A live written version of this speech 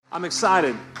I'm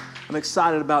excited. I'm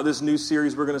excited about this new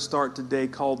series we're going to start today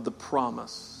called The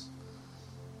Promise.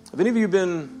 Have any of you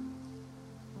been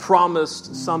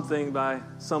promised something by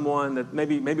someone that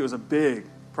maybe it was a big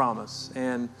promise,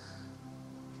 and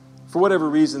for whatever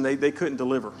reason they couldn't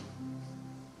deliver?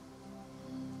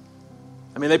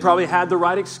 I mean, they probably had the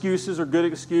right excuses or good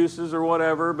excuses or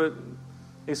whatever, but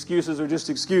excuses are just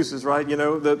excuses, right? You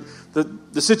know,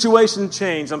 the situation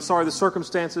changed. I'm sorry, the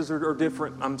circumstances are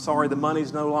different. I'm sorry, the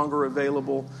money's no longer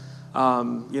available,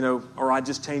 or I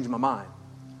just changed my mind.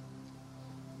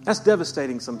 That's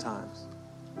devastating sometimes.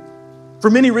 For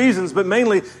many reasons, but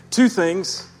mainly two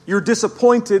things. You're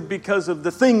disappointed because of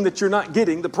the thing that you're not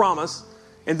getting, the promise.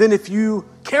 And then if you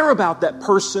care about that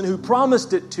person who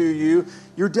promised it to you,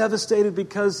 you're devastated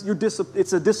because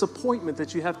it's a disappointment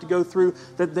that you have to go through,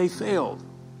 that they failed,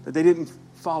 that they didn't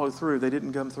follow through, they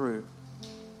didn't come through.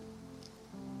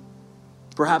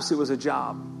 Perhaps it was a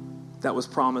job that was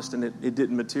promised and it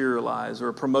didn't materialize, or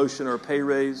a promotion or a pay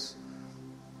raise.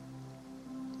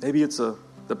 Maybe it's the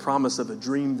promise of a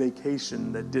dream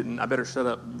vacation that didn't. I better shut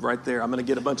up right there. I'm going to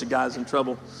get a bunch of guys in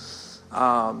trouble.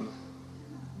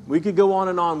 We could go on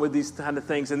and on with these kind of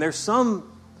things. And there's some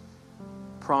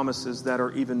promises that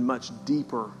are even much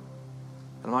deeper.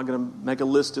 And I'm not going to make a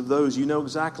list of those. You know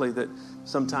exactly that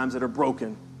sometimes that are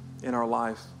broken in our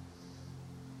life.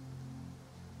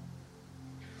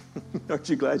 Aren't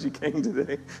you glad you came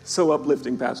today? So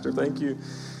uplifting, Pastor. Thank you.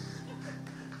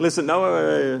 Listen,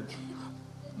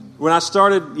 when I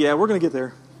started, we're going to get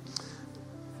there.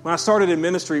 When I started in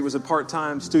ministry, it was a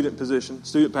part-time student position,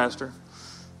 student pastor.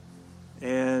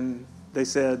 And they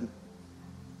said,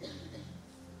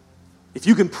 if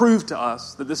you can prove to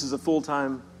us that this is a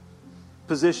full-time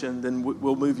position, then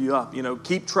we'll move you up. You know,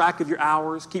 keep track of your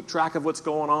hours, keep track of what's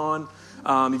going on.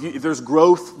 If there's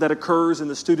growth that occurs in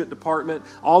the student department,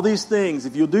 all these things,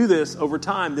 if you'll do this over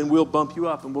time, then we'll bump you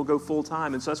up and we'll go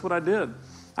full-time. And so that's what I did.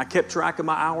 I kept track of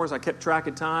my hours. I kept track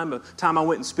of time. The time I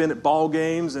went and spent at ball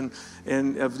games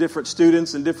and of different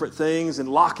students and different things and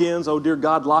lock-ins. Oh, dear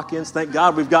God, lock-ins. Thank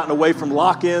God we've gotten away from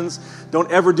lock-ins.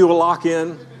 Don't ever do a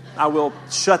lock-in. I will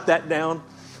shut that down.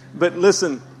 But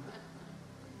listen,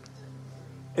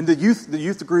 and the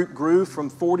youth group grew from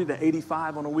 40 to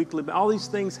 85 on a weekly. All these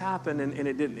things happened, and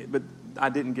it didn't. But I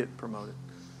didn't get promoted.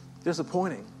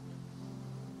 Disappointing.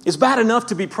 It's bad enough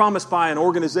to be promised by an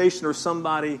organization or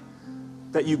somebody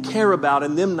that you care about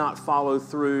and them not follow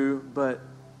through, but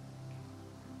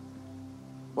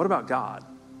what about God?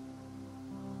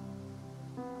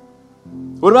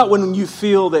 What about when you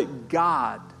feel that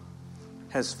God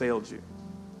has failed you,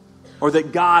 or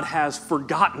that God has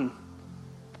forgotten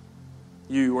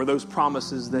you, or those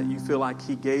promises that you feel like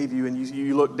He gave you, and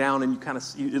you look down and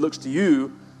it looks to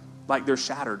you like they're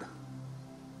shattered?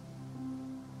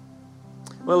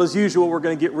 Well, as usual, we're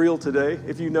going to get real today.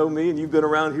 If you know me and you've been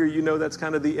around here, you know that's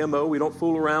kind of the MO. We don't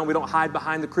fool around. We don't hide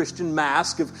behind the Christian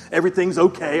mask of everything's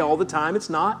okay all the time. It's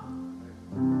not.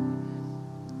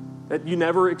 That you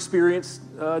never experience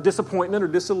disappointment or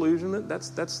disillusionment.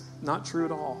 That's not true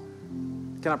at all.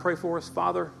 Can I pray for us?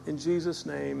 Father, in Jesus'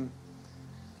 name,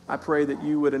 I pray that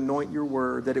you would anoint your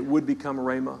word, that it would become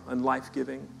rhema and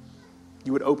life-giving.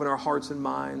 You would open our hearts and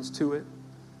minds to it,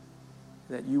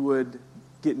 that you would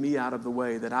get me out of the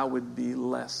way, that I would be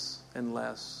less and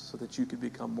less so that you could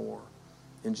become more.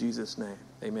 In Jesus' name,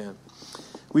 amen.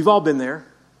 We've all been there.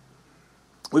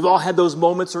 We've all had those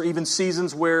moments or even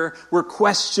seasons where we're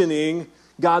questioning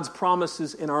God's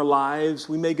promises in our lives.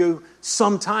 We may go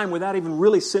some time without even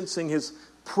really sensing His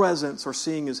presence or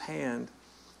seeing His hand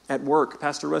at work.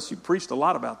 Pastor Russ, you preached a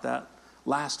lot about that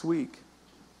last week.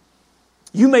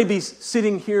 You may be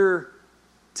sitting here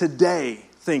today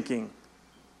thinking,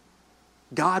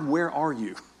 God, where are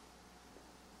you?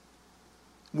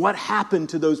 What happened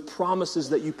to those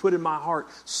promises that you put in my heart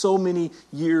so many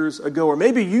years ago? Or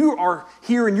maybe you are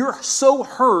here and you're so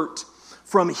hurt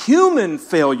from human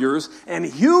failures and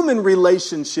human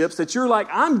relationships that you're like,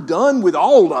 I'm done with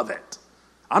all of it.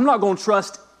 I'm not going to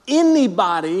trust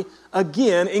anybody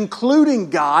again, including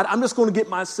God. I'm just going to get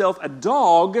myself a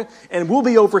dog and we'll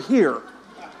be over here.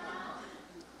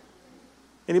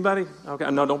 Anybody?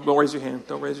 Okay, no, don't raise your hand.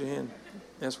 Don't raise your hand.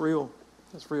 That's real.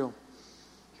 That's real.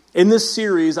 In this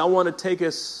series, I want to take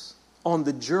us on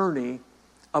the journey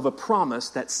of a promise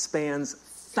that spans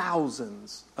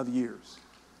thousands of years.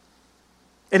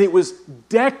 And it was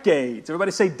decades. Everybody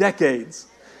say decades.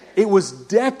 It was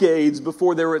decades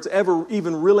before there was ever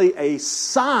even really a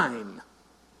sign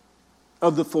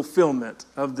of the fulfillment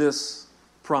of this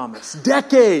promise.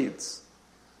 Decades.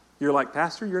 You're like,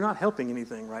 Pastor, you're not helping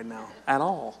anything right now at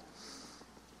all.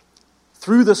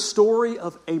 Through the story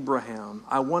of Abraham,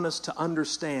 I want us to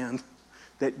understand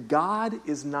that God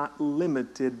is not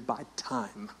limited by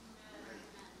time.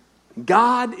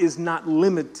 God is not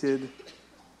limited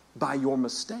by your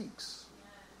mistakes.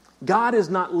 God is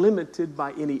not limited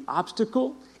by any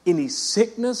obstacle, any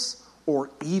sickness, or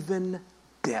even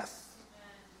death.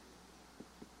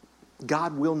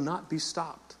 God will not be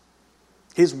stopped.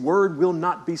 His word will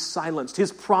not be silenced.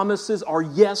 His promises are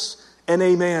yes and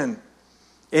amen.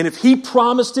 And if He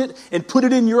promised it and put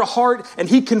it in your heart and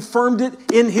He confirmed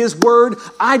it in His word,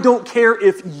 I don't care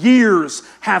if years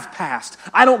have passed.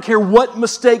 I don't care what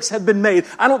mistakes have been made.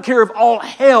 I don't care if all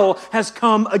hell has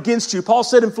come against you. Paul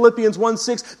said in Philippians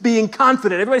 1:6, being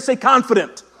confident. Everybody say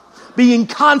confident. Being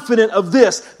confident of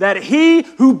this, that He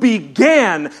who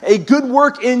began a good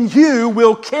work in you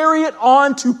will carry it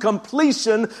on to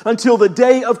completion until the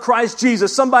day of Christ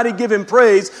Jesus. Somebody give Him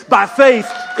praise by faith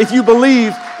if you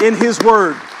believe in His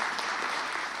word.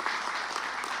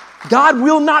 God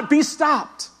will not be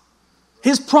stopped.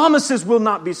 His promises will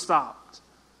not be stopped.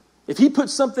 If He put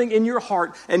something in your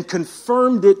heart and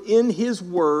confirmed it in His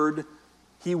word,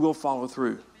 He will follow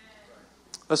through.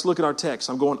 Let's look at our text.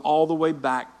 I'm going all the way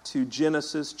back to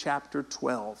Genesis chapter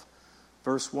 12,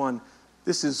 verse 1.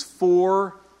 This is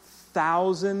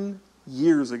 4,000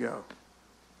 years ago.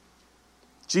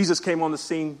 Jesus came on the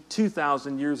scene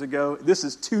 2,000 years ago. This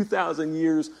is 2,000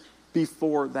 years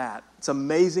before that. It's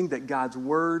amazing that God's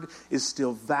word is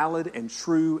still valid and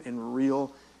true and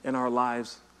real in our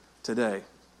lives today.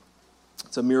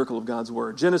 It's a miracle of God's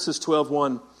word. Genesis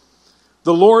 12:1.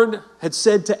 The Lord had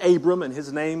said to Abram, and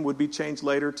his name would be changed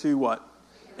later to what?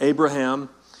 Abraham.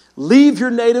 Leave your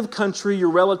native country,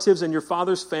 your relatives, and your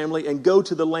father's family, and go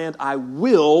to the land I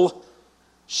will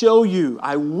show you.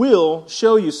 I will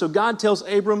show you. So God tells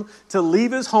Abram to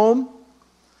leave his home,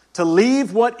 to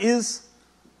leave what is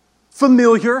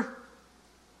familiar,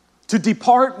 to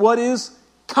depart what is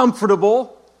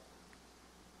comfortable,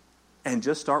 and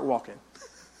just start walking.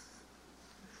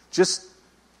 Just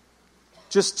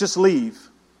leave.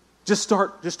 Just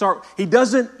start. He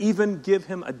doesn't even give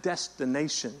him a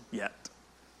destination yet.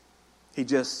 He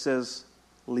just says,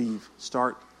 leave.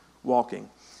 Start walking.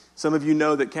 Some of you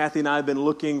know that Kathy and I have been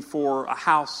looking for a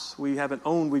house we haven't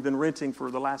owned. We've been renting for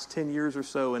the last 10 years or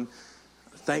so. And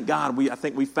thank God, I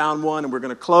think we found one. And we're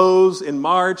going to close in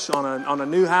March on a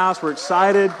new house. We're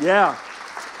excited. Yeah.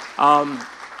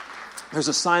 There's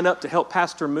a sign up to help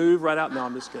Pastor move right out. No,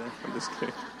 I'm just kidding.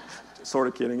 Sort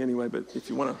of kidding anyway, but if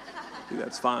you want to do that,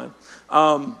 it's fine.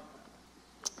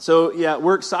 So, yeah,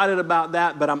 we're excited about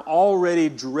that, but I'm already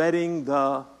dreading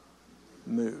the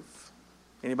move.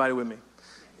 Anybody with me?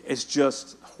 It's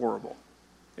just horrible.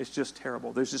 It's just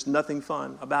terrible. There's just nothing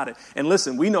fun about it. And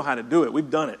listen, we know how to do it. We've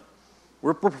done it.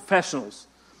 We're professionals,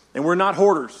 and we're not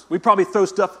hoarders. We probably throw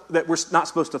stuff that we're not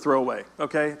supposed to throw away,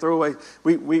 okay? Throw away.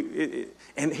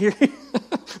 And here,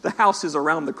 the house is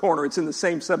around the corner. It's in the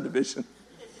same subdivision.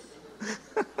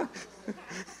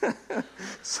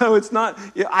 So it's not,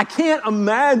 I can't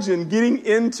imagine getting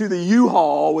into the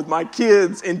U-Haul with my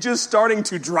kids and just starting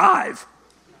to drive.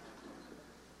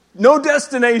 No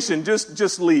destination,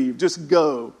 just leave, just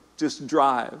go, just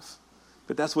drive.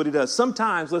 But that's what He does.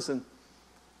 Sometimes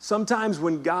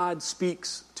when God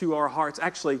speaks to our hearts,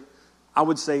 actually, I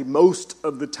would say most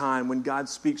of the time when God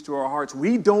speaks to our hearts,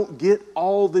 we don't get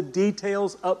all the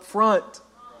details up front.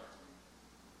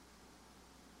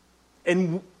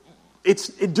 And it's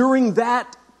during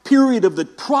that period of the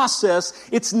process,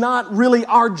 it's not really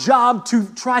our job to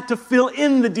try to fill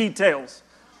in the details,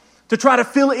 to try to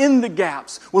fill in the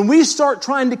gaps. When we start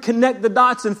trying to connect the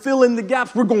dots and fill in the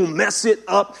gaps, we're going to mess it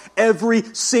up every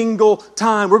single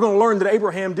time. We're going to learn that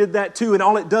Abraham did that too, and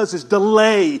all it does is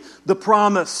delay the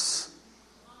promise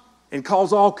and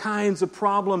cause all kinds of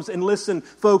problems. And listen,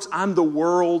 folks, I'm the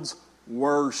world's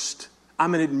worst.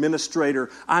 I'm an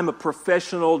administrator. I'm a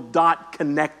professional dot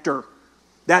connector.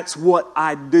 That's what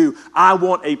I do. I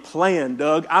want a plan,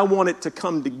 Doug. I want it to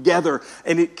come together.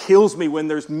 And it kills me when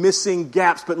there's missing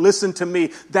gaps. But listen to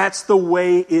me. That's the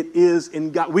way it is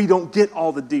in God. We don't get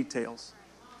all the details.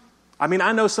 I mean,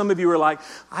 I know some of you are like,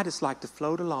 I just like to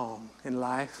float along in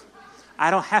life.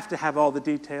 I don't have to have all the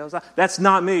details. That's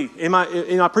not me. Am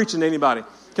I preaching to anybody?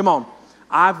 Come on.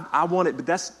 I want it, but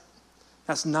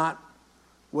that's not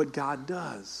what God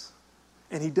does.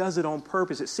 And He does it on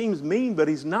purpose. It seems mean, but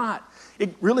He's not.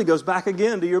 It really goes back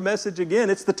again to your message again.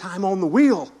 It's the time on the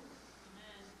wheel.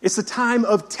 It's the time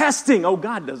of testing. Oh,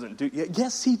 God doesn't do it.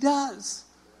 Yes, He does.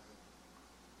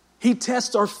 He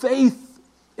tests our faith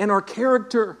and our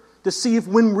character to see if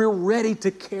when we're ready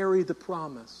to carry the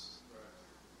promise.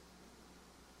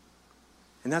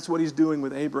 And that's what he's doing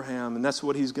with Abraham, and that's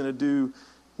what he's going to do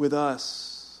with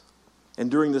us. And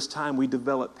during this time, we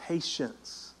develop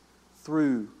patience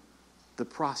through the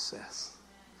process.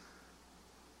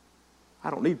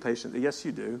 I don't need patience. Yes,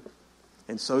 you do.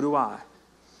 And so do I.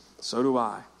 So do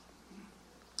I.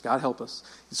 God help us.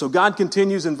 So God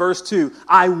continues in verse 2,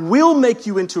 I will make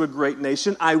you into a great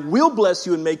nation. I will bless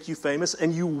you and make you famous,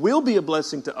 and you will be a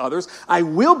blessing to others. I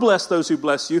will bless those who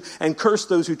bless you and curse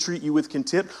those who treat you with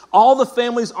contempt. All the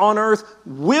families on earth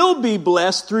will be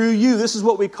blessed through you. This is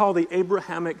what we call the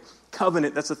Abrahamic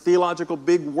covenant. That's a theological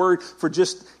big word for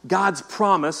just God's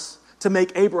promise to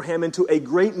make Abraham into a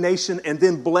great nation and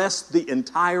then bless the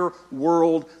entire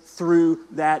world through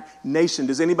that nation.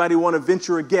 Does anybody want to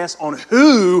venture a guess on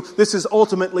who this is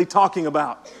ultimately talking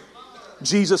about?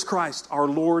 Jesus Christ, our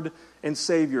Lord and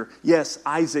Savior. Yes,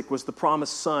 Isaac was the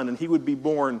promised son, and he would be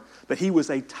born, but he was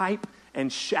a type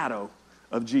and shadow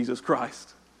of Jesus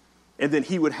Christ. And then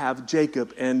he would have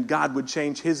Jacob, and God would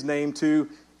change his name to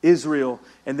Israel,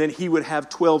 and then he would have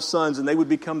 12 sons, and they would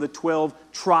become the 12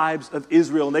 tribes of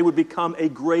Israel, and they would become a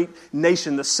great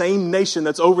nation, the same nation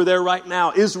that's over there right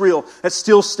now, Israel, that's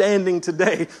still standing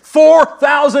today,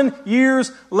 4,000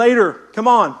 years later. Come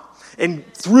on. And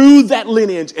through that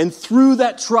lineage and through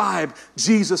that tribe,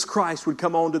 Jesus Christ would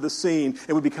come onto the scene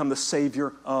and would become the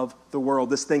Savior of the world.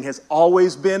 This thing has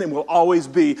always been and will always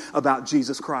be about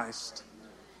Jesus Christ.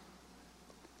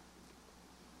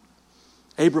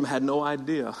 Abram had no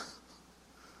idea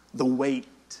the weight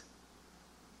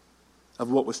of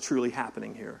what was truly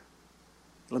happening here.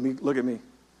 Look at me.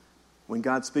 When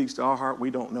God speaks to our heart,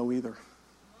 we don't know either.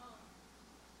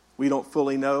 We don't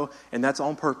fully know, and that's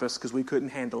on purpose because we couldn't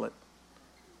handle it.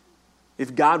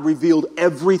 If God revealed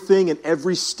everything and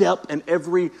every step and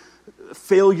every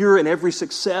failure and every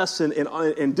success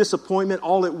and disappointment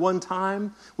all at one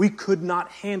time, we could not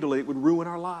handle it. It would ruin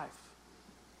our life.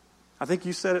 I think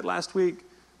you said it last week.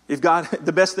 If God,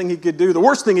 the best thing he could do, the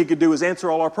worst thing he could do is answer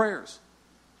all our prayers.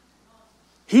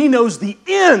 He knows the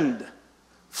end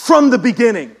from the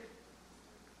beginning.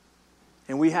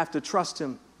 And we have to trust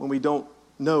him when we don't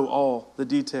know all the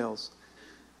details.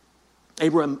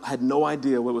 Abraham had no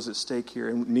idea what was at stake here,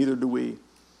 and neither do we.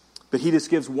 But he just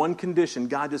gives one condition.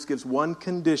 God just gives one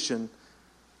condition,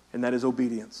 and that is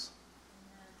obedience.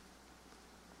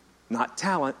 Not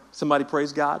talent. Somebody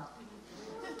praise God.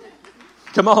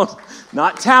 Come on.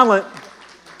 Not talent.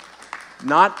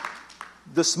 Not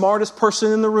the smartest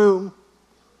person in the room.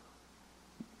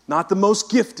 Not the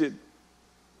most gifted.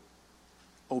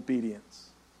 Obedience.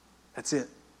 That's it.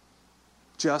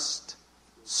 Just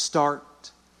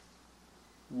start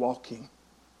walking.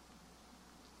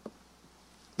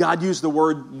 God used the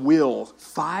word will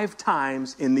 5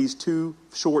 times in these 2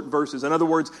 short verses. In other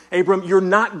words, Abram, you're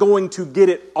not going to get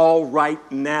it all right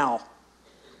now.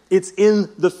 It's in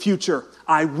the future.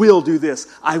 I will do this.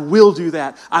 I will do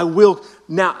that. I will.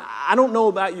 Now, I don't know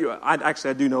about you. I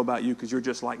do know about you because you're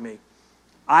just like me.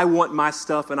 I want my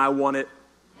stuff and I want it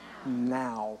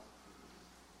now.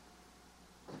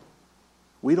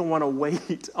 We don't want to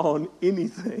wait on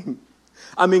anything.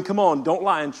 I mean, come on, don't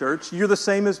lie in church. You're the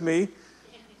same as me.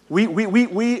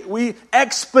 We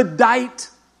expedite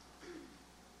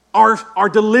our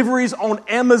deliveries on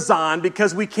Amazon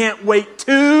because we can't wait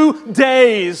 2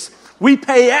 days. We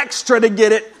pay extra to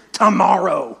get it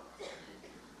tomorrow.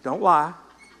 Don't lie.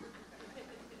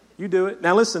 You do it.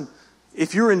 Now listen,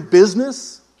 if you're in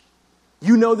business,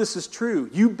 you know this is true.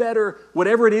 You better,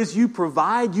 whatever it is you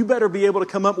provide, you better be able to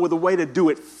come up with a way to do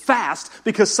it fast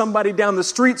because somebody down the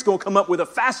street's going to come up with a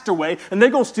faster way and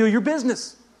they're going to steal your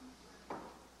business.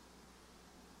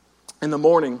 In the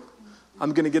morning,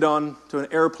 I'm going to get on to an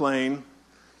airplane,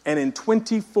 and in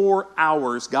 24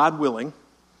 hours, God willing,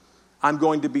 I'm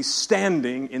going to be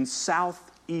standing in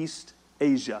Southeast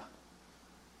Asia,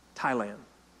 Thailand.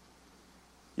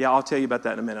 Yeah, I'll tell you about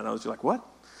that in a minute. I was like, what?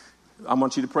 I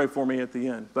want you to pray for me at the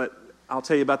end, but I'll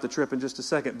tell you about the trip in just a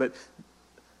second. But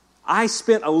I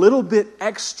spent a little bit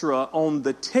extra on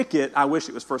the ticket. I wish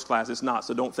it was first class. It's not,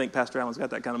 so don't think Pastor Allen's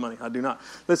got that kind of money. I do not.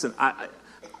 Listen,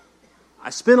 I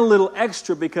spent a little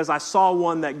extra because I saw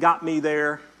one that got me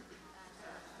there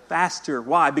faster.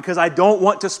 Why? Because I don't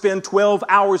want to spend 12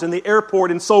 hours in the airport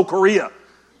in Seoul, Korea.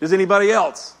 Does anybody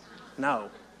else?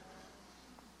 No.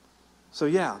 So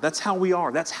yeah, that's how we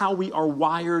are. That's how we are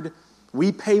wired.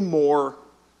 We pay more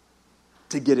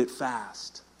to get it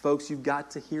fast. Folks, you've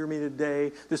got to hear me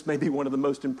today. This may be one of the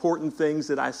most important things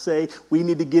that I say. We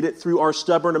need to get it through our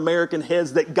stubborn American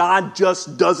heads that God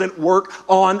just doesn't work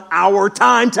on our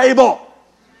timetable.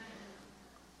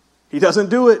 He doesn't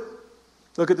do it.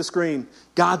 Look at the screen.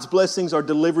 God's blessings are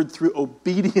delivered through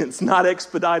obedience, not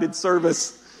expedited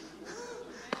service.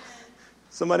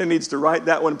 Somebody needs to write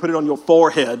that one and put it on your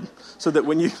forehead so that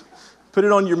when you put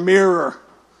it on your mirror,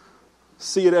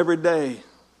 see it every day.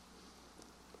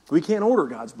 We can't order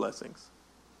God's blessings.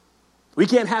 We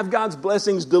can't have God's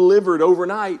blessings delivered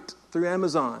overnight through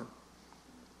Amazon.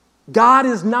 God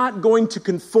is not going to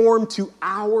conform to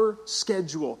our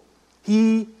schedule.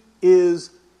 He is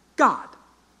God.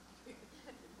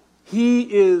 He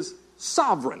is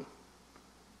sovereign.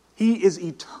 He is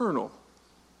eternal.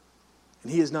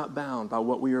 And He is not bound by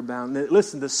what we are bound. Now,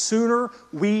 listen, the sooner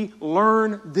we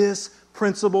learn this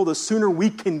principle, the sooner we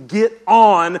can get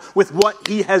on with what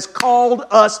He has called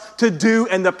us to do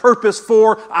and the purpose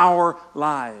for our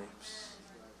lives.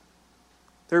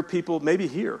 There are people, maybe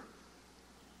here,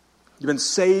 you've been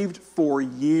saved for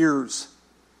years.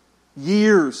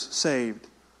 Years saved.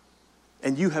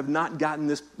 And you have not gotten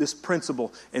this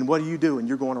principle. And what are you doing?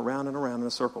 You're going around and around in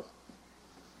a circle.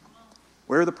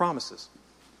 Where are the promises?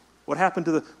 What happened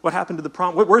to the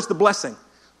promise? Where's the blessing?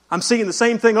 I'm seeing the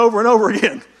same thing over and over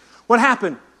again. What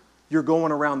happened? You're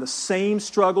going around the same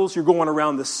struggles. You're going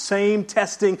around the same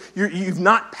testing. You've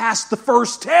not passed the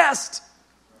first test.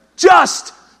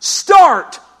 Just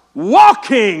start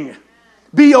walking.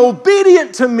 Be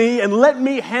obedient to me and let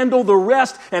me handle the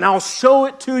rest, and I'll show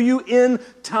it to you in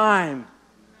time.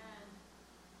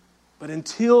 But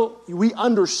until we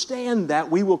understand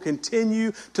that, we will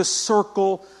continue to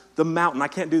circle the mountain. I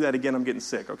can't do that again. I'm getting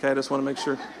sick, okay? I just want to make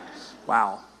sure.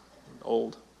 Wow.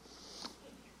 Old.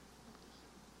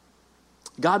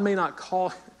 God may not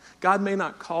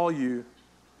call you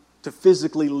to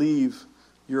physically leave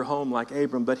your home like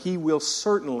Abram, but He will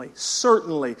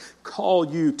certainly call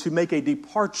you to make a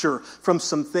departure from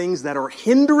some things that are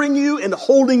hindering you and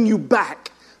holding you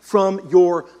back from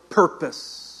your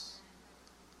purpose.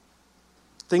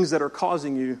 Things that are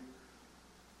causing you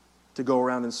to go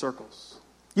around in circles.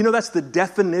 You know, that's the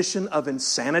definition of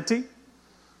insanity.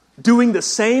 Doing the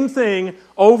same thing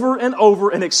over and over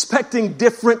and expecting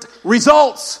different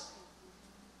results.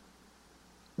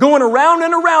 Going around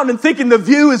and around and thinking the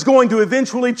view is going to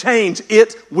eventually change.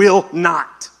 It will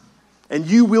not. And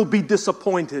you will be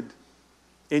disappointed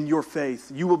in your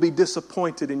faith. You will be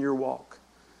disappointed in your walk.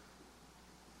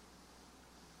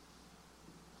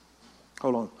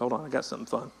 Hold on. I got something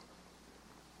fun.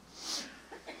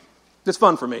 It's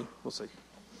fun for me. We'll see.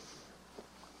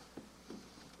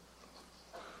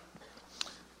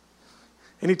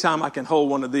 Anytime I can hold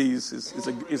one of these is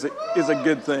a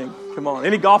good thing. Come on.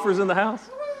 Any golfers in the house?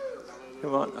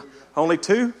 Come on. Only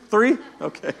 2? 3?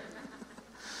 Okay.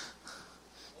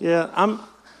 Yeah,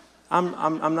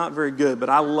 I'm not very good, but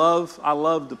I love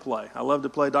to play. I love to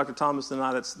play. Dr. Thomas and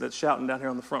I, that's shouting down here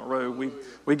on the front row.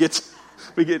 We get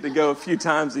to go a few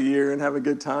times a year and have a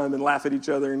good time and laugh at each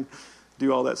other and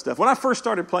do all that stuff. When I first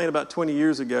started playing about 20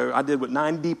 years ago, I did what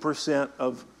 90%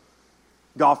 of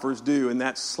golfers do, and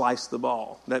that's slice the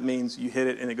ball. That means you hit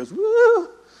it and it goes, woo!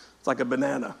 It's like a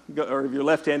banana. Or if you're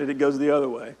left-handed, it goes the other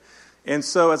way. And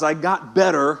so as I got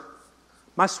better,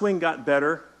 my swing got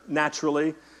better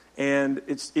naturally, and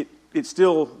it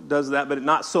still does that, but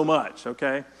not so much,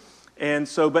 okay? And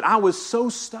so, but I was so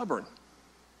stubborn.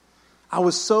 I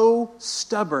was so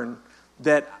stubborn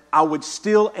that I would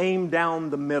still aim down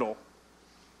the middle.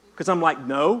 Because I'm like,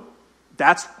 no,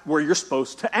 that's where you're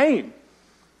supposed to aim.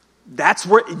 That's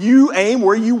where you aim,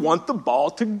 where you want the ball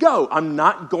to go. I'm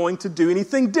not going to do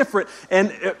anything different.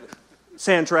 And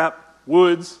sand trap,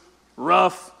 woods,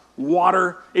 rough,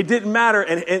 water, it didn't matter.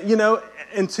 And you know,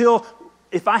 until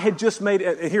if I had just made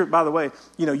it, here, by the way,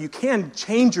 you know, you can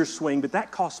change your swing, but that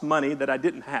costs money that I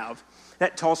didn't have.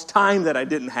 That cost time that I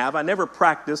didn't have. I never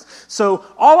practiced. So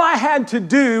all I had to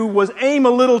do was aim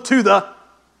a little to the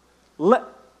left.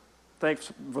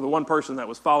 Thanks for the one person that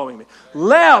was following me.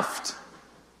 Left.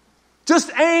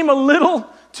 Just aim a little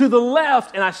to the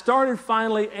left. And I started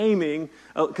finally aiming,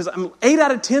 because 8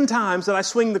 out of 10 times that I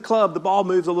swing the club, the ball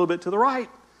moves a little bit to the right.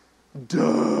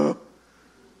 Duh.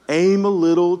 Aim a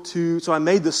little to, so I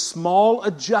made the small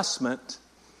adjustment.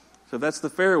 So that's the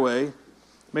fairway.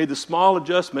 Made the small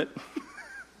adjustment.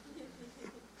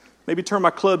 Maybe turn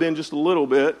my club in just a little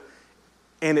bit.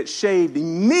 And it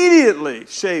immediately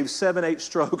shaved 7-8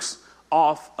 strokes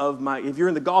off of my, if you're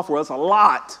in the golf world, that's a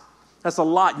lot. That's a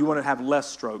lot. You want to have less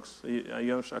strokes. You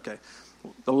understand? Okay.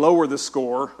 The lower the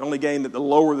score, the only game that the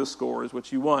lower the score is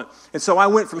what you want. And so I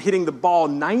went from hitting the ball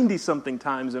 90-something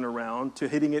times in a round to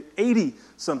hitting it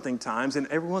 80-something times, and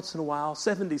every once in a while,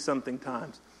 70-something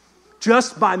times.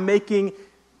 Just by making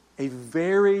a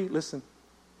very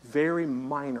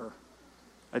minor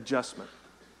adjustment.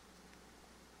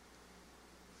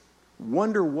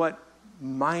 Wonder what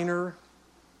minor,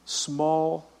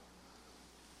 small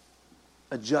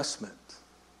adjustment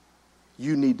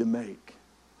you need to make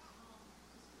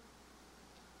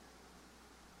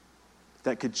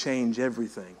that could change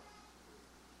everything.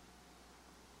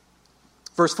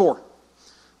 Verse 4.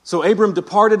 So Abram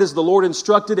departed as the Lord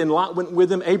instructed, and Lot went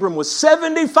with him. Abram was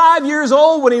 75 years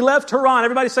old when he left Haran.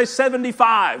 Everybody say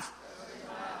 75.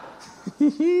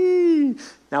 75.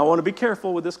 Now I want to be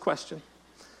careful with this question.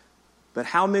 But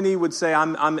how many would say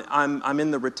I'm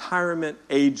in the retirement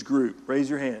age group? Raise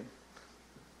your hand.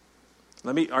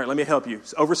 Let me help you.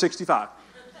 It's over 65.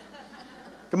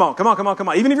 Come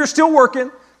on. Even if you're still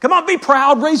working, come on, be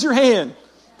proud. Raise your hand.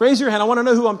 Raise your hand. I want to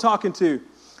know who I'm talking to.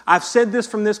 I've said this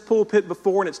from this pulpit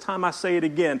before, and it's time I say it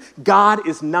again. God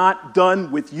is not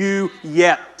done with you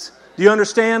yet. Do you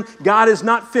understand? God is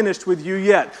not finished with you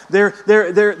yet. There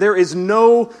is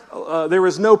no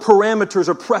parameters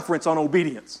or preference on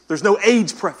obedience. There's no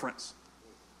age preference.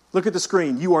 Look at the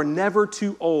screen. You are never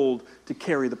too old to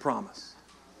carry the promise.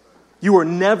 You are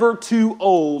never too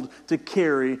old to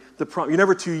carry the promise. You're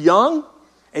never too young,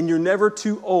 and you're never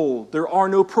too old. There are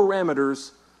no parameters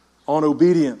on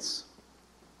obedience.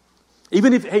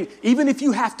 Even if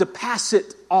you have to pass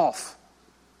it off,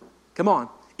 come on.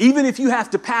 Even if you have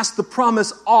to pass the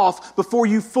promise off before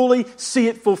you fully see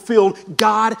it fulfilled,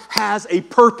 God has a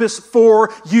purpose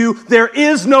for you. There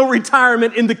is no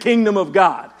retirement in the kingdom of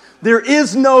God. There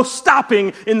is no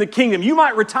stopping in the kingdom. You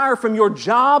might retire from your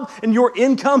job and your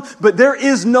income, but there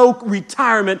is no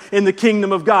retirement in the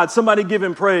kingdom of God. Somebody give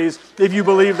him praise if you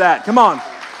believe that. Come on.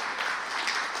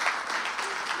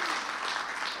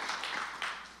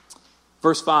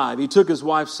 Verse 5, he took his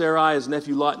wife Sarai, his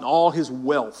nephew Lot, and all his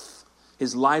wealth,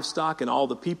 his livestock, and all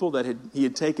the people that he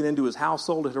had taken into his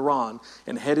household at Haran,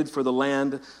 and headed for the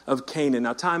land of Canaan.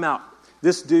 Now, time out.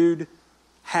 This dude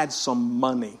had some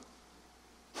money.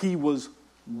 He was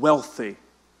wealthy.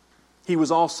 He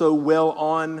was also well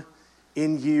on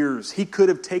in years. He could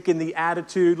have taken the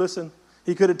attitude,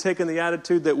 he could have taken the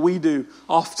attitude that we do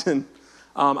often.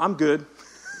 I'm good.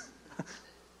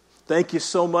 Thank you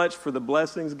so much for the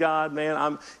blessings, God,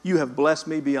 man. You have blessed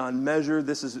me beyond measure.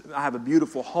 I have a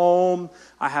beautiful home.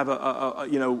 I have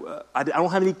I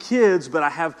don't have any kids, but I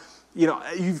have,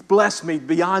 you've blessed me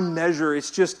beyond measure.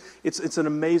 It's just, it's an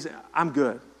amazing, I'm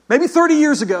good. Maybe 30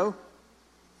 years ago,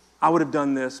 I would have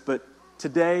done this, but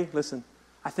today, listen,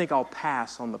 I think I'll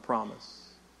pass on the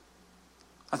promise.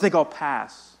 I think I'll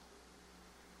pass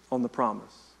on the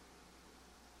promise.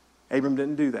 Abram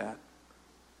didn't do that.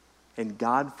 And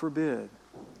God forbid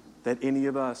that any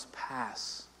of us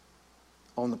pass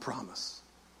on the promise.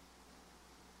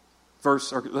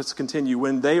 Let's continue.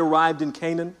 When they arrived in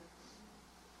Canaan,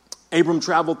 Abram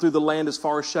traveled through the land as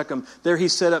far as Shechem. There he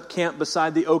set up camp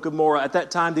beside the oak of Moreh. At that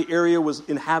time, the area was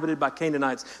inhabited by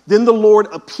Canaanites. Then the Lord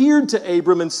appeared to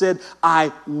Abram and said,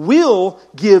 I will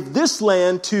give this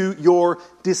land to your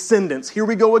descendants. Here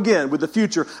we go again with the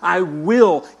future. I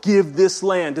will give this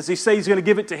land. Does he say he's going to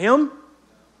give it to him?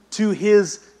 To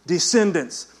his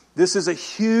descendants. This is a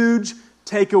huge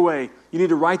takeaway. You need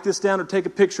to write this down or take a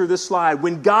picture of this slide.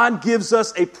 When God gives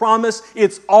us a promise,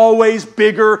 it's always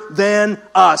bigger than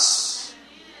us.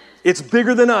 It's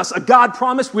bigger than us. A God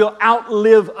promise will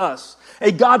outlive us.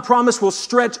 A God promise will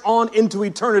stretch on into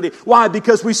eternity. Why?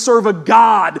 Because we serve a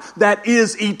God that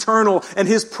is eternal, and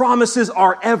his promises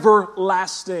are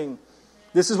everlasting.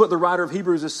 This is what the writer of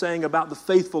Hebrews is saying about the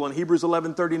faithful in Hebrews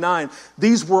 11:39.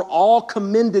 These were all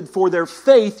commended for their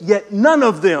faith, yet none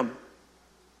of them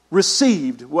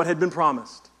received what had been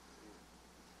promised.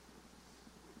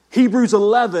 Hebrews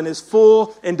 11 is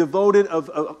full and devoted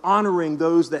of honoring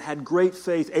those that had great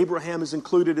faith. Abraham is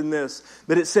included in this.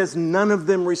 But it says none of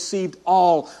them received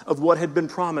all of what had been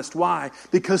promised. Why?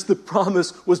 Because the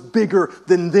promise was bigger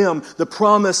than them. The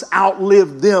promise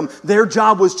outlived them. Their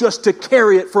job was just to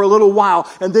carry it for a little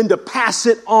while and then to pass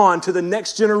it on to the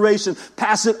next generation,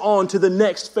 pass it on to the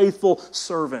next faithful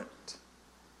servant.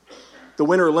 The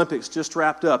Winter Olympics just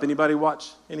wrapped up. Anybody watch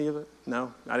any of it?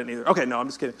 No, I didn't either. Okay, no, I'm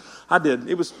just kidding. I did.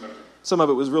 Some of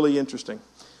it was really interesting.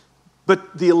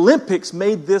 But the Olympics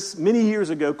made this, many years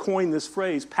ago, coined this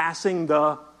phrase, passing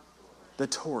the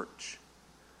torch.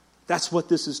 That's what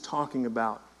this is talking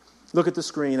about. Look at the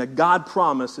screen. A God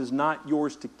promise is not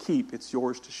yours to keep, it's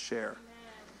yours to share.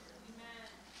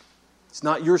 It's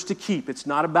not yours to keep. It's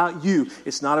not about you.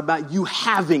 It's not about you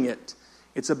having it.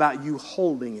 It's about you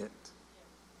holding it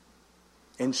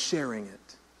and sharing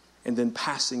it and then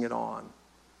passing it on.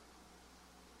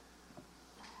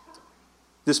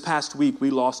 This past week, we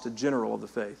lost a general of the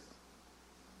faith.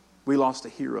 We lost a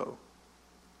hero.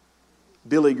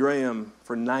 Billy Graham,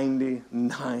 for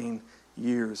 99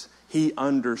 years, he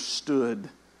understood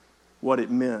what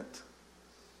it meant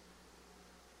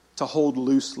to hold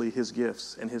loosely his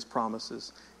gifts and his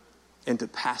promises and to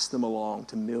pass them along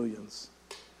to millions.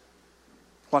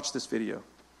 Watch this video.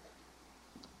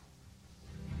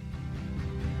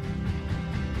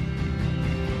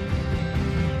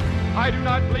 I do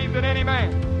not believe that any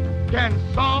man can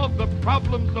solve the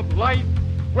problems of life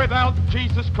without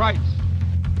Jesus Christ.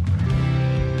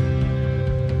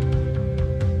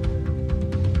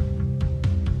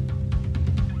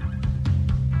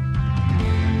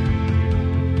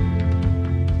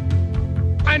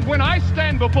 And when I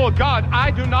stand before God, I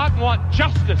do not want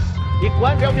justice. E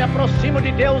quando eu me aproximo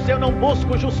de Deus, eu não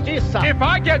busco justiça. If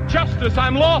I get justice,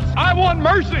 I'm lost. I want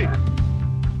mercy.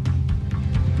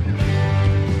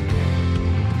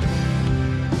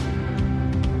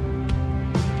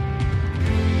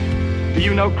 Do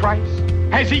you know Christ?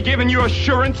 Has he given you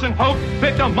assurance and hope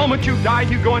that the moment you die,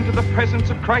 you go into the presence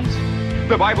of Christ?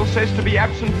 The Bible says to be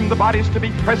absent from the body is to be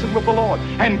present with the Lord.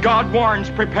 And God warns,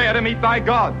 prepare to meet thy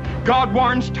God. God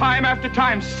warns time after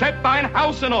time, set thine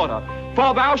house in order,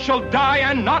 for thou shalt die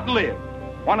and not live.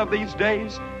 One of these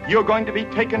days, you're going to be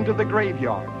taken to the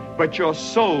graveyard, but your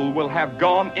soul will have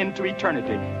gone into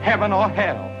eternity, heaven or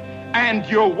hell. And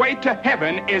your way to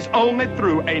heaven is only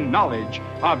through a knowledge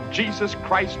of Jesus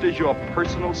Christ as your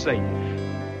personal Savior.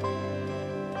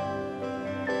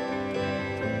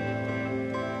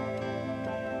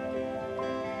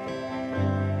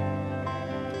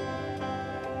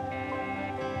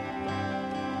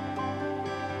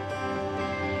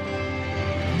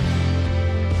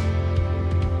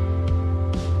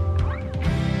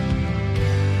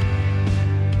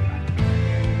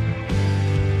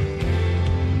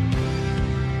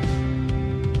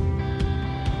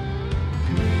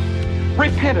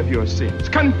 Repent of your sins.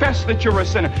 Confess that you're a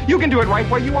sinner. You can do it right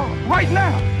where you are, right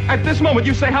now. At this moment,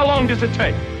 you say, how long does it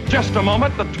take? Just a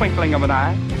moment, the twinkling of an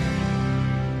eye.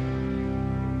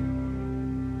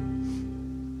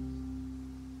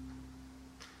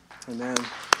 Amen.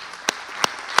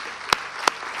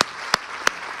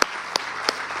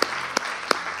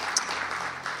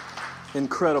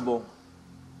 Incredible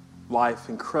life,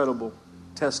 incredible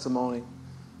testimony,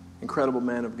 incredible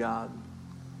man of God.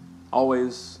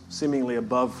 Always seemingly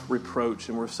above reproach,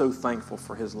 and we're so thankful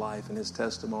for his life and his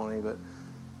testimony. But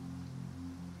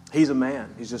he's a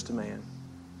man. He's just a man.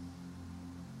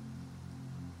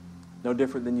 No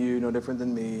different than you, no different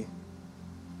than me.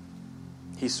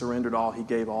 He surrendered all. He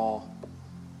gave all.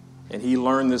 And he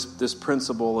learned this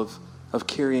principle of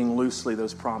carrying loosely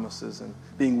those promises and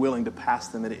being willing to pass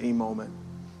them at any moment.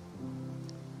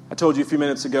 I told you a few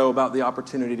minutes ago about the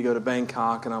opportunity to go to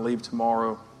Bangkok, and I leave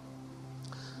tomorrow.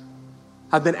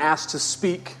 I've been asked to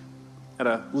speak at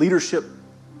a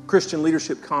Christian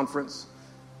leadership conference.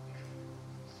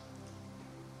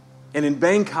 And in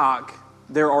Bangkok,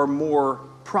 there are more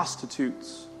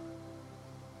prostitutes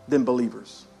than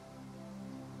believers.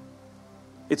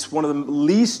 It's one of the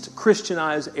least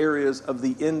Christianized areas of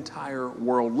the entire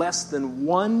world, less than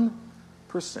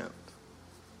 1%.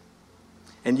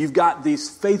 And you've got these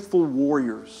faithful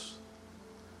warriors,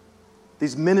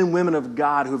 these men and women of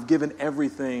God who have given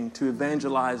everything to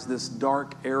evangelize this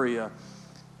dark area.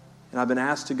 And I've been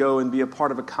asked to go and be a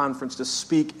part of a conference to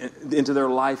speak into their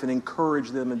life and encourage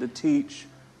them and to teach.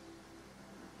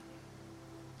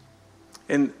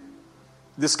 And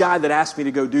this guy that asked me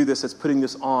to go do this, that's putting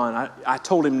this on, I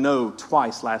told him no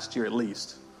twice last year at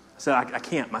least. I said, I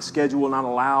can't. My schedule will not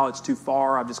allow. It's too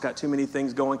far. I've just got too many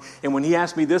things going. And when he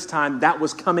asked me this time, that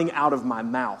was coming out of my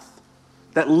mouth.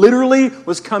 That literally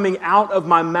was coming out of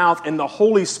my mouth, and the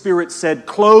Holy Spirit said,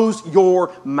 close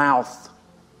your mouth.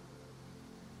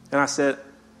 And I said,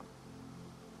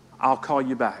 I'll call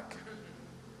you back.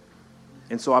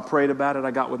 And so I prayed about it.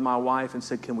 I got with my wife and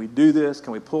said, can we do this?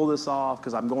 Can we pull this off?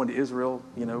 Because I'm going to Israel,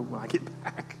 when I get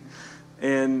back.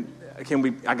 And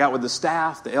I got with the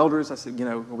staff, the elders. I said,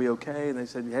 are we okay? And they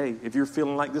said, hey, if you're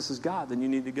feeling like this is God, then you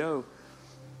need to go.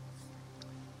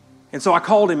 And so I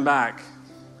called him back.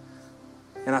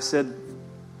 And I said,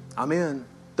 I'm in.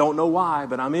 Don't know why,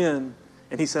 but I'm in.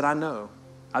 And he said, I know.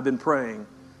 I've been praying.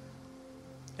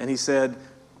 And he said,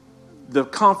 the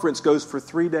conference goes for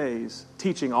 3 days,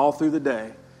 teaching all through the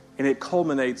day. And it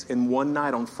culminates in one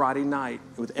night on Friday night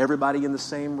with everybody in the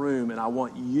same room. And I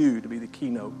want you to be the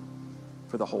keynote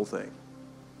for the whole thing.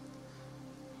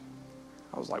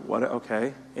 I was like, what?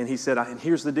 Okay. And he said, and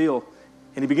here's the deal.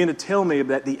 And he began to tell me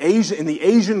that in the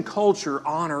Asian culture,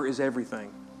 honor is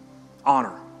everything.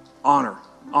 Honor, honor,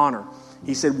 honor.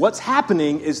 He said, what's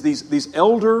happening is these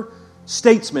elder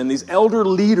statesmen, these elder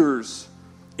leaders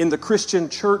in the Christian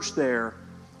church there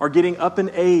are getting up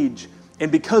in age,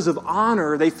 And because of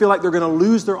honor, they feel like they're going to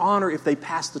lose their honor if they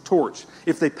pass the torch,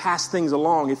 if they pass things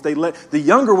along, if they let the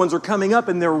younger ones are coming up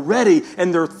and they're ready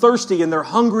and they're thirsty and they're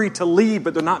hungry to lead,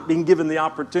 but they're not being given the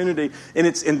opportunity. And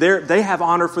they have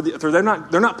honor for they're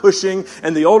not pushing,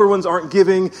 and the older ones aren't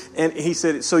giving. And he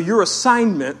said, so your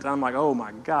assignment, and I'm like, oh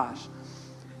my gosh,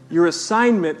 your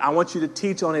assignment, I want you to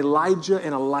teach on Elijah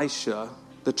and Elisha,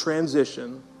 the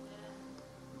transition.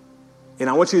 And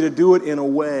I want you to do it in a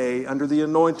way, under the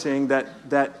anointing,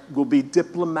 that will be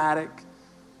diplomatic,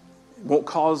 won't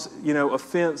cause,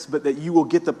 offense, but that you will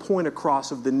get the point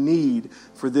across of the need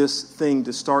for this thing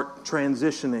to start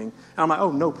transitioning. And I'm like,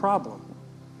 oh, no problem.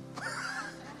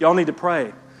 Y'all need to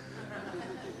pray.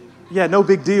 Yeah, no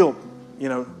big deal,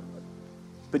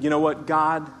 But you know what?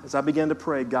 God, as I began to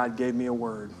pray, God gave me a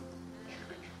word.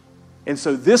 And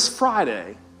so this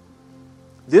Friday,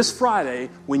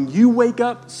 when you wake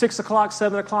up 6 o'clock,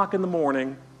 7 o'clock in the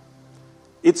morning,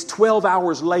 it's 12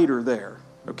 hours later there,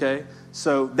 okay?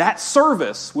 So that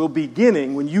service will be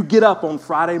beginning when you get up on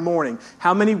Friday morning.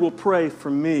 How many will pray for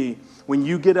me when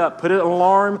you get up? Put an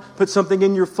alarm, put something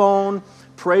in your phone.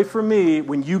 Pray for me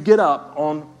when you get up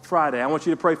on Friday. I want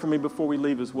you to pray for me before we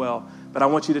leave as well. But I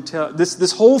want you to tell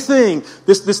this whole thing,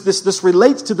 this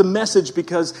relates to the message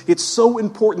because it's so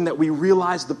important that we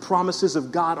realize the promises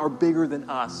of God are bigger than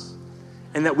us.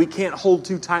 And that we can't hold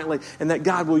too tightly. And that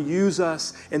God will use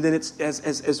us. And then it's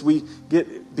as we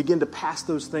begin to pass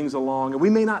those things along. And we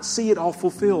may not see it all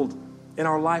fulfilled in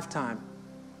our lifetime.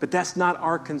 But that's not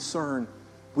our concern.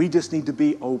 We just need to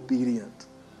be obedient.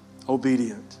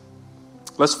 Obedient.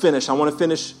 Let's finish. I want to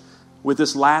finish with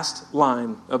this last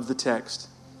line of the text.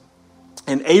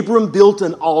 And Abram built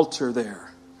an altar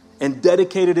there and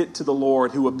dedicated it to the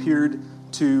Lord who appeared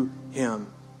to him.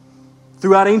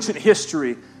 Throughout ancient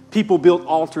history, people built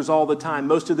altars all the time,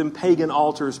 most of them pagan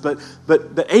altars, but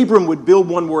Abram would build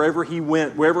one wherever he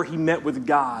went, wherever he met with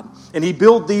God. And he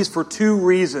built these for two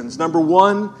reasons. Number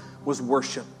one was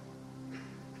worship.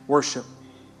 Worship.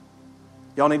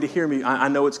 Y'all need to hear me. I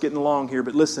know it's getting long here,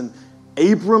 but listen.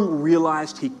 Abram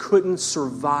realized he couldn't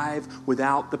survive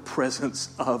without the presence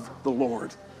of the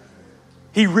Lord.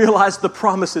 He realized the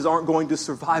promises aren't going to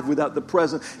survive without the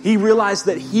presence. He realized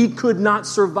that he could not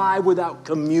survive without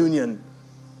communion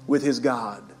with his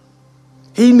God.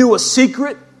 He knew a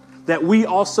secret that we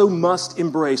also must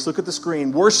embrace. Look at the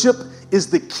screen. Worship is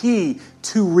the key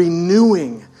to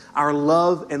renewing our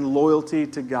love and loyalty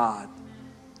to God.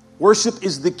 Worship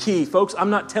is the key. Folks,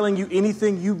 I'm not telling you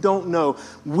anything you don't know.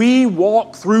 We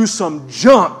walk through some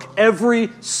junk every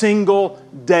single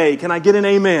day. Can I get an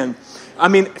amen? I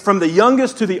mean, from the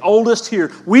youngest to the oldest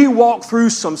here, we walk through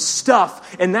some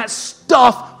stuff, and that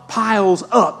stuff piles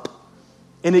up.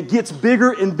 And it gets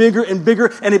bigger and bigger and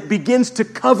bigger, and it begins to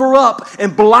cover up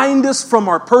and blind us from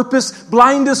our purpose,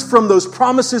 blind us from those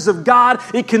promises of God.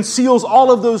 It conceals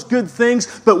all of those good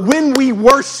things. But when we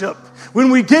worship, when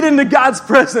we get into God's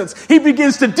presence, He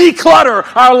begins to declutter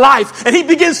our life, and He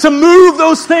begins to move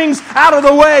those things out of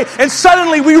the way, and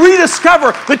suddenly we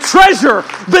rediscover the treasure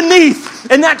beneath.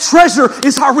 And that treasure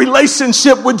is our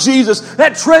relationship with Jesus.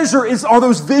 That treasure are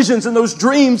those visions and those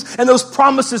dreams and those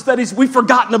promises that we've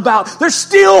forgotten about. They're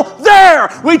still there.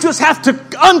 We just have to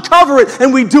uncover it,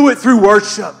 and we do it through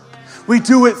worship. We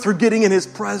do it through getting in His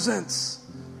presence.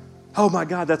 Oh my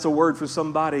God, that's a word for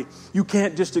somebody. You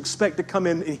can't just expect to come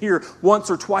in here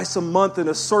once or twice a month in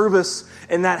a service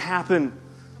and that happen.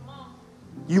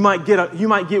 You might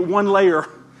get one layer.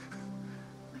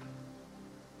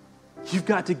 You've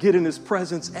got to get in His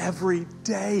presence every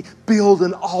day. Build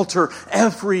an altar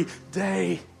every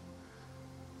day.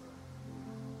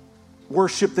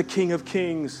 Worship the King of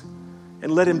Kings and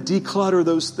let Him declutter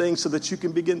those things so that you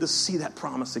can begin to see that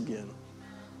promise again.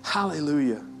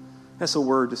 Hallelujah. That's a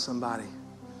word to somebody.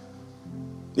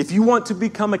 If you want to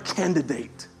become a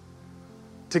candidate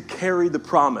to carry the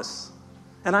promise,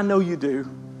 and I know you do,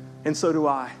 and so do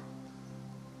I,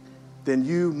 then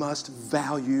you must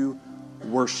value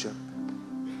worship.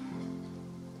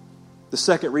 The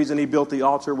second reason he built the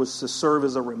altar was to serve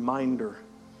as a reminder.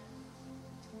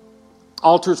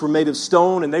 Altars were made of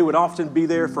stone, and they would often be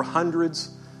there for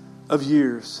hundreds of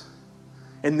years.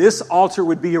 And this altar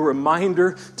would be a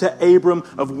reminder to Abram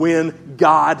of when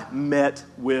God met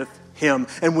with him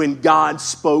and when God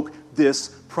spoke this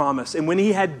promise. And when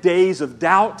he had days of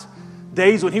doubt,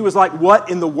 days when he was like,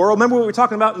 what in the world? Remember what we were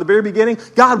talking about in the very beginning?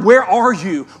 God, where are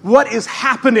you? What is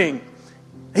happening?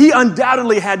 He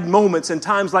undoubtedly had moments and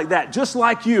times like that, just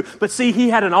like you. But see, he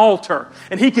had an altar,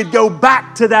 and he could go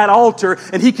back to that altar,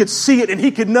 and he could see it, and he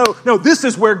could know, no, this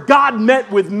is where God met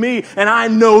with me, and I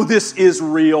know this is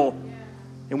real.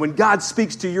 And when God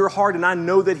speaks to your heart, and I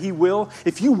know that He will,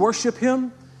 if you worship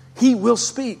Him, He will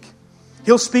speak.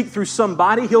 He'll speak through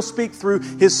somebody. He'll speak through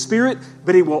His Spirit,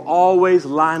 but He will always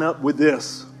line up with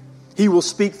this. He will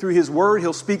speak through His Word.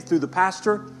 He'll speak through the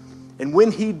pastor. And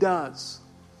when He does,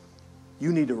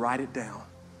 you need to write it down.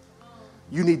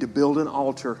 You need to build an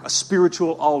altar, a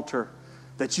spiritual altar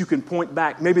that you can point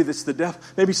back. Maybe it's the devil,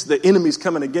 maybe it's the enemy's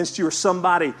coming against you, or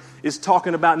somebody is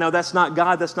talking about, no, that's not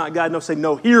God, that's not God. No, say,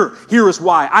 no, here is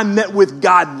why. I met with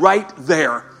God right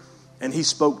there, and He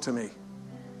spoke to me.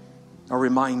 A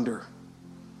reminder.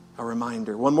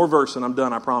 One more verse and I'm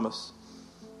done, I promise.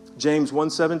 James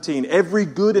 1:17, every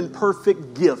good and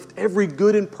perfect gift, every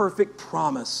good and perfect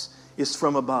promise is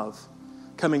from above,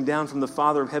 coming down from the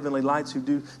Father of heavenly lights,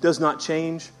 who does not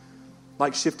change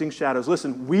like shifting shadows.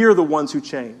 Listen, we are the ones who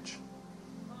change,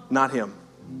 not Him.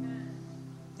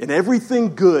 And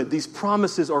everything good, these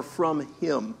promises are from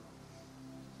Him.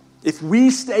 If we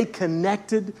stay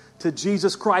connected to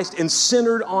Jesus Christ and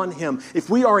centered on Him, if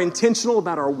we are intentional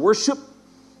about our worship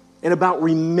and about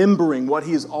remembering what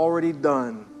He has already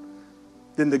done,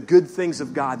 then the good things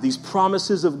of God, these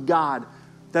promises of God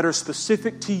that are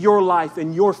specific to your life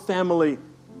and your family,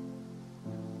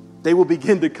 they will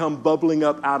begin to come bubbling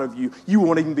up out of you. You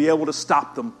won't even be able to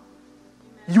stop them.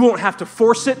 You won't have to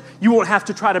force it. You won't have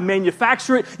to try to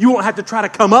manufacture it. You won't have to try to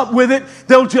come up with it.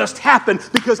 They'll just happen,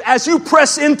 because as you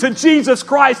press into Jesus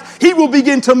Christ, He will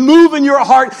begin to move in your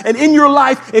heart and in your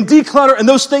life and declutter, and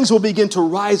those things will begin to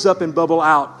rise up and bubble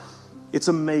out. It's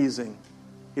amazing.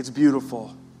 It's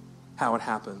beautiful how it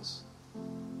happens.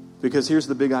 Because here's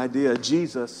the big idea.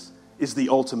 Jesus is the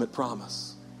ultimate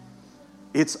promise.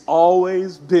 It's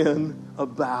always been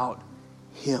about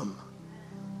Him.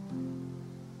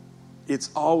 It's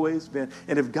always been.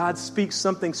 And if God speaks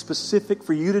something specific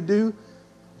for you to do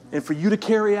and for you to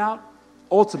carry out,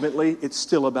 ultimately, it's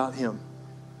still about Him.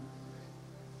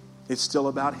 It's still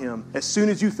about Him. As soon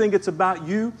as you think it's about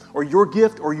you or your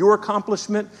gift or your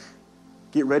accomplishment,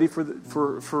 get ready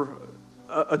for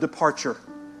a departure.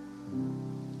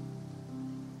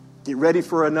 Get ready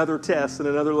for another test and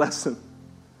another lesson.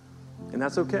 And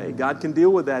that's okay. God can deal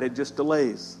with that. It just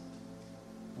delays.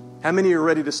 How many are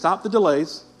ready to stop the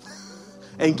delays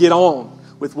and get on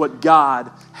with what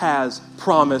God has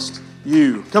promised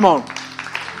you? Come on.